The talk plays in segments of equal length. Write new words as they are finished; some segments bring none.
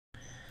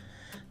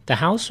The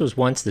house was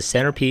once the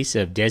centerpiece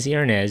of Desi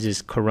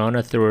Arnaz's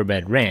Corona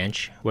Thoroughbred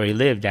Ranch, where he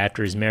lived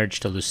after his marriage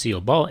to Lucille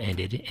Ball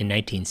ended in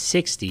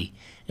 1960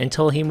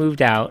 until he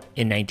moved out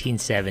in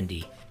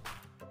 1970.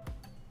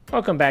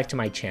 Welcome back to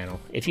my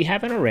channel. If you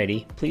haven't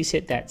already, please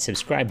hit that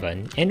subscribe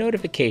button and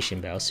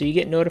notification bell so you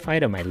get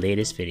notified of my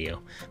latest video.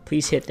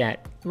 Please hit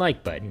that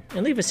like button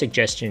and leave a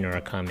suggestion or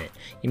a comment.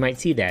 You might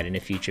see that in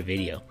a future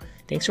video.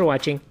 Thanks for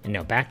watching, and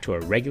now back to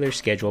our regular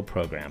scheduled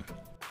program.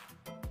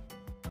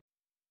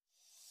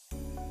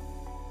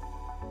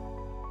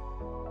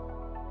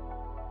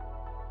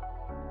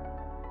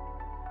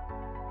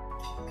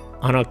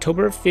 On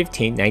October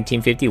 15,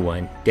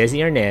 1951, Desi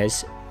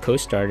Arnaz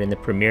co-starred in the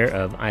premiere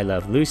of I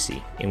Love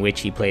Lucy, in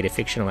which he played a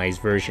fictionalized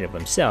version of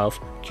himself,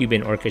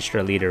 Cuban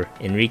orchestra leader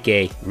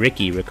Enrique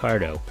 "Ricky"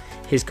 Ricardo.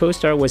 His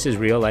co-star was his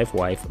real-life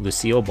wife,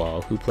 Lucille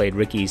Ball, who played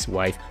Ricky's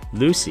wife,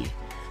 Lucy.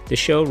 The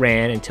show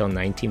ran until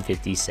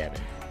 1957.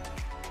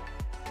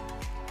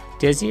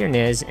 Desi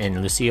Arnaz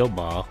and Lucille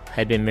Ball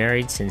had been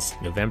married since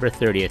November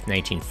 30th,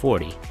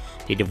 1940.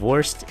 They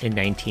divorced in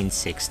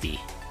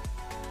 1960.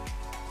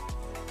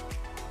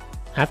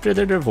 After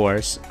their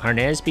divorce,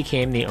 Arnaz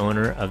became the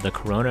owner of the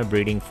Corona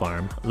breeding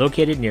farm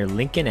located near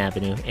Lincoln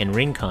Avenue and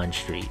Rincon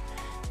Street.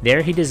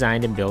 There he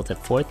designed and built a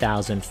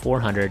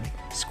 4,400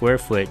 square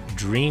foot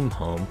dream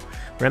home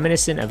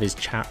reminiscent of his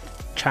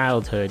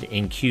childhood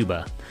in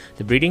Cuba.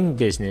 The breeding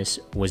business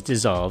was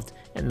dissolved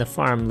and the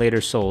farm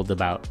later sold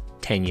about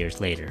 10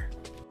 years later.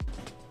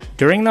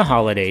 During the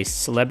holidays,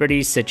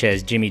 celebrities such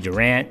as Jimmy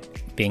Durante,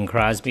 Bing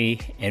Crosby,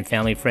 and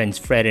family friends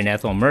Fred and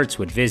Ethel Mertz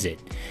would visit.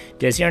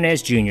 Desi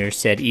Arnaz Jr.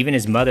 said even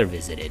his mother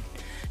visited.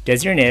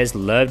 Desi Arnaz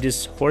loved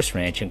his horse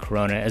ranch in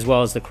Corona as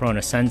well as the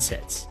Corona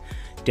sunsets.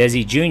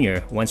 Desi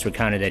Jr. once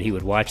recounted that he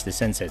would watch the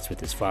sunsets with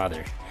his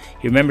father.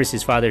 He remembers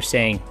his father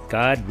saying,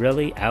 "God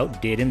really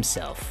outdid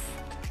himself."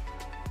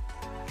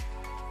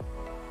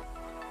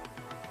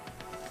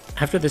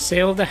 After the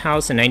sale of the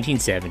house in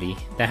 1970,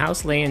 the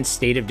house lay in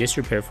state of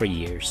disrepair for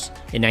years.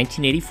 In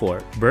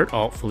 1984, Bert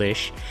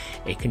Altflish,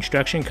 a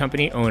construction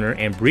company owner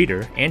and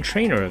breeder and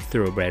trainer of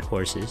thoroughbred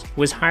horses,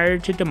 was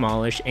hired to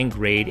demolish and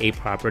grade a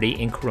property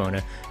in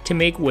Corona to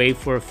make way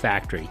for a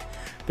factory,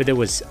 but there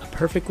was a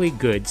perfectly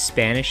good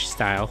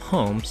Spanish-style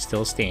home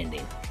still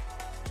standing.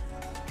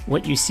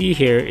 What you see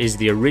here is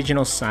the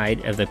original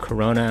site of the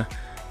Corona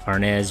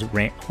Arnaz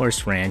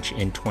Horse Ranch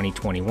in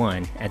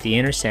 2021 at the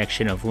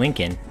intersection of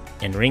Lincoln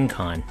and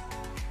Rincon.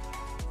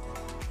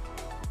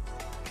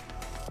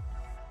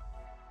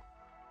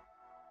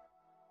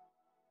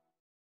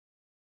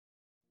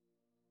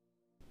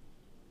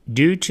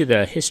 Due to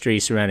the history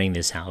surrounding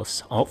this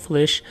house,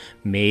 Altflish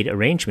made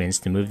arrangements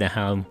to move the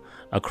home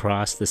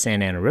across the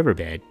Santa Ana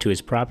riverbed to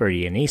his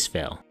property in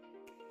Eastvale.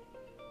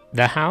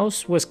 The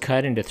house was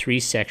cut into 3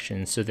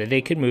 sections so that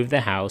they could move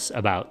the house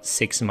about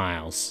 6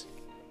 miles.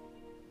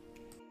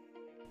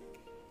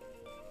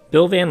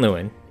 Bill Van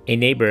Leeuwen, a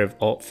neighbor of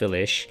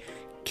Altflish,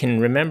 can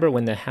remember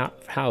when the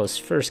house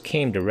first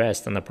came to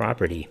rest on the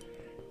property.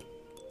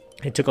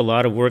 It took a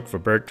lot of work for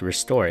Bert to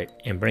restore it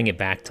and bring it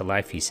back to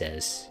life, he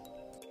says.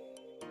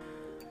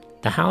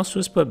 The house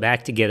was put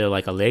back together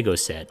like a Lego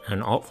set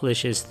on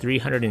Altflish's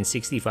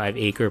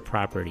 365-acre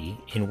property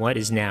in what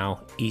is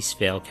now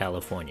Eastvale,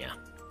 California.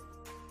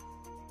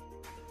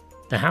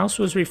 The house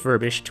was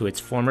refurbished to its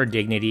former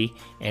dignity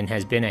and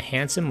has been a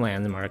handsome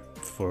landmark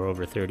for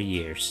over 30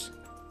 years.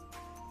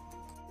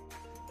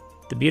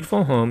 The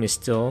beautiful home is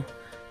still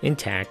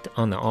intact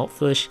on the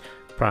Altflish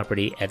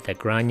property at the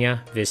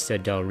Grana Vista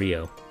del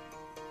Rio.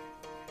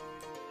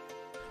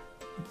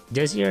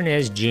 Desi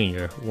Arnaz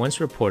Jr.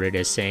 once reported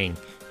as saying,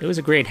 "It was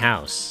a great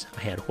house.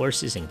 I had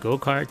horses and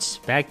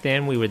go-karts. Back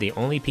then we were the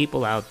only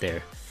people out there.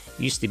 It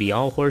used to be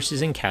all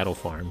horses and cattle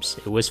farms.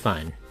 It was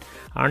fun."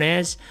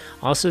 Arnaz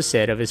also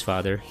said of his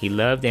father, he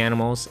loved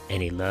animals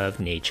and he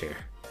loved nature.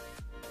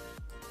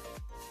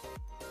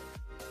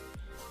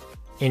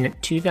 In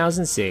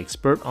 2006,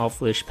 Bert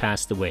Altflish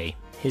passed away.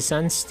 His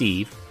son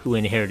Steve, who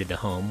inherited the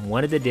home,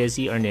 wanted the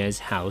Desi Arnaz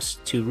house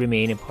to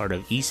remain a part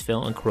of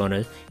Eastvale and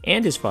Corona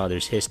and his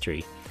father's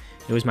history.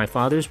 "It was my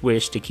father's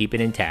wish to keep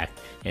it intact,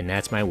 and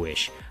that's my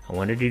wish. I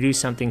wanted to do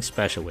something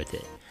special with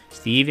it."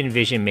 Steve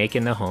envisioned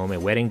making the home a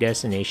wedding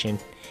destination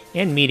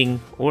and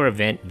meeting or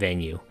event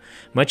venue.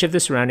 Much of the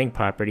surrounding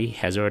property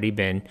has already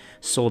been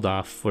sold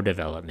off for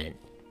development.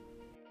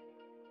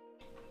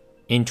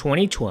 In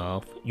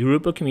 2012,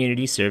 Yoruba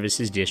Community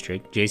Services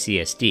District,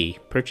 JCSD,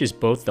 purchased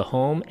both the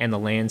home and the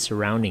land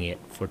surrounding it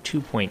for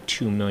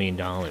 $2.2 million.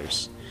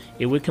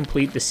 It would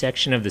complete the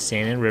section of the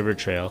Santa Ana River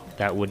Trail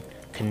that would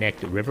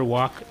connect the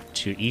Riverwalk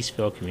to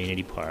Eastvale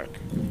Community Park.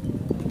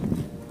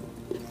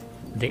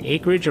 The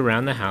acreage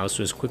around the house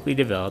was quickly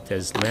developed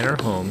as Lanner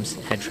Homes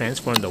had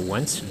transformed the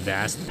once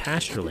vast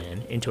pasture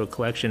land into a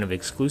collection of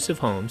exclusive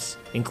homes,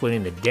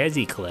 including the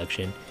Desi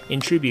Collection, in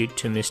tribute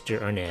to Mr.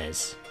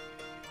 Arnaz.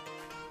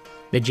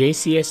 The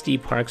JCSD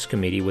Parks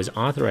Committee was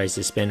authorized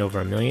to spend over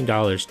 $1 million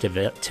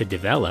to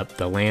develop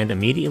the land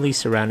immediately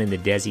surrounding the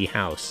Desi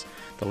house.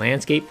 The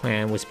landscape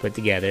plan was put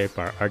together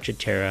by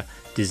Architectura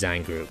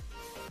Design Group.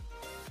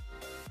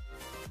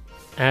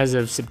 As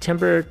of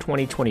September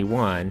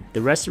 2021,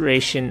 the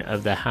restoration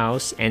of the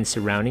house and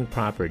surrounding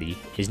property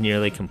is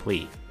nearly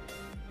complete.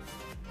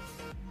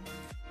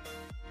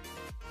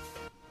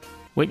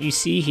 What you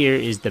see here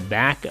is the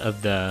back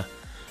of the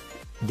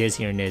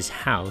Desi Arnaz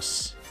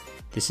house.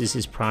 This is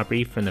his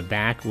property from the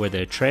back where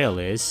the trail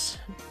is,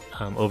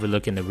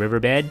 overlooking the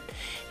riverbed.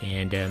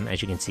 And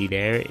as you can see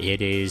there,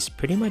 it is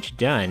pretty much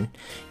done.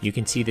 You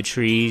can see the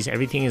trees,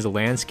 everything is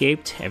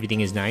landscaped,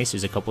 everything is nice.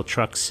 There's a couple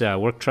trucks,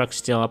 work trucks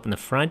still up in the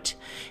front,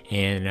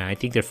 and I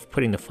think they're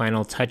putting the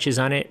final touches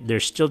on it.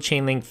 There's still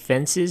chain link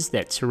fences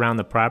that surround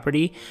the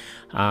property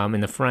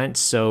in the front,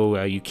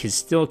 so you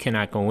still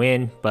cannot go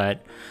in,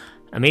 but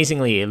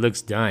amazingly it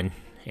looks done,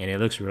 and it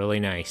looks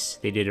really nice.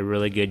 They did a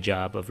really good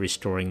job of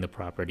restoring the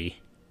property.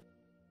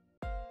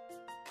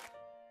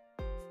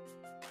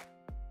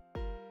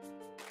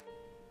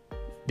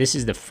 This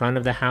is the front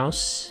of the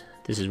house.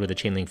 This is where the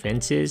chain link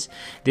fence is.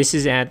 This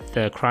is at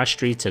the cross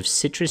streets of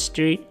Citrus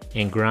Street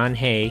and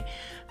Granje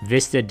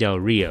Vista del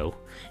Rio.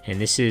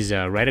 And this is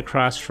right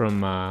across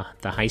from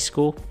the high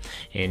school.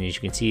 And as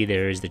you can see,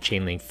 there is the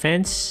chain link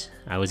fence.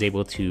 I was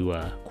able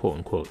to quote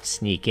unquote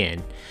sneak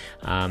in.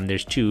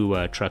 There's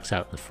two trucks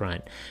out in the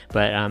front.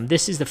 But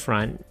this is the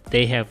front.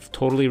 They have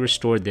totally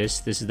restored this.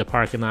 This is the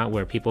parking lot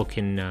where people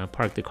can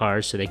park the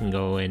cars so they can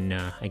go and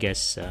I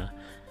guess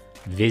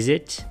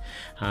visit.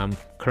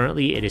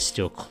 Currently it is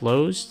still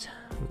closed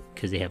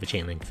because they have a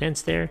chain link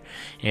fence there.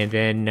 And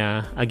then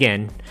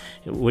again,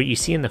 what you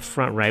see in the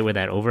front right where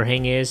that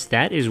overhang is,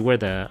 that is where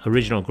the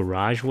original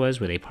garage was,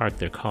 where they parked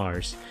their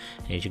cars.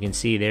 And as you can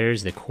see,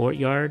 there's the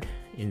courtyard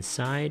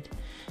inside,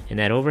 and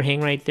that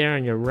overhang right there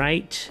on your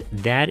right,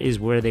 that is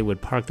where they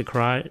would park the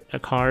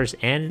cars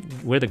and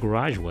where the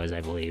garage was,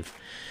 I believe.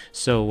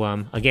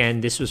 So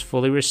again, this was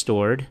fully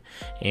restored,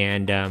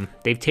 and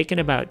they've taken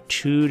about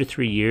 2 to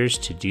 3 years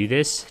to do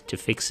this, to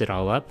fix it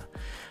all up.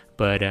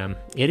 But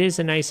it is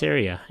a nice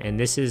area, and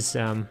this is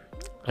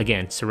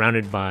again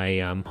surrounded by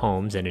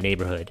homes and a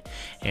neighborhood.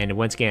 And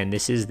once again,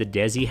 this is the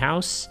Desi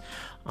house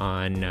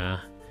on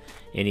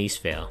in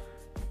Eastvale.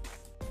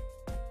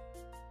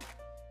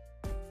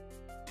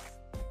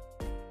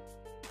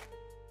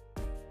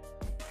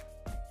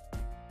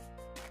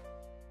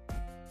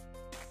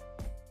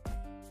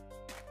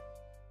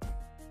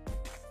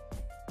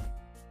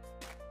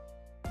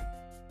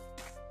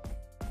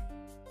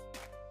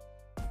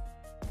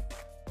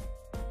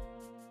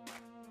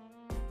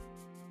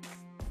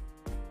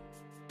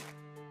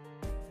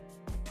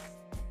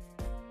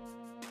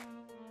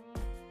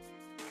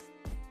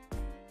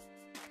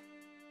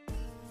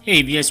 Hey,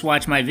 if you just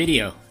watched my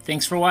video,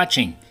 thanks for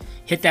watching.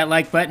 Hit that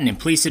like button and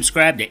please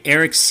subscribe to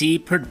Eric C.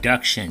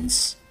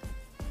 Productions.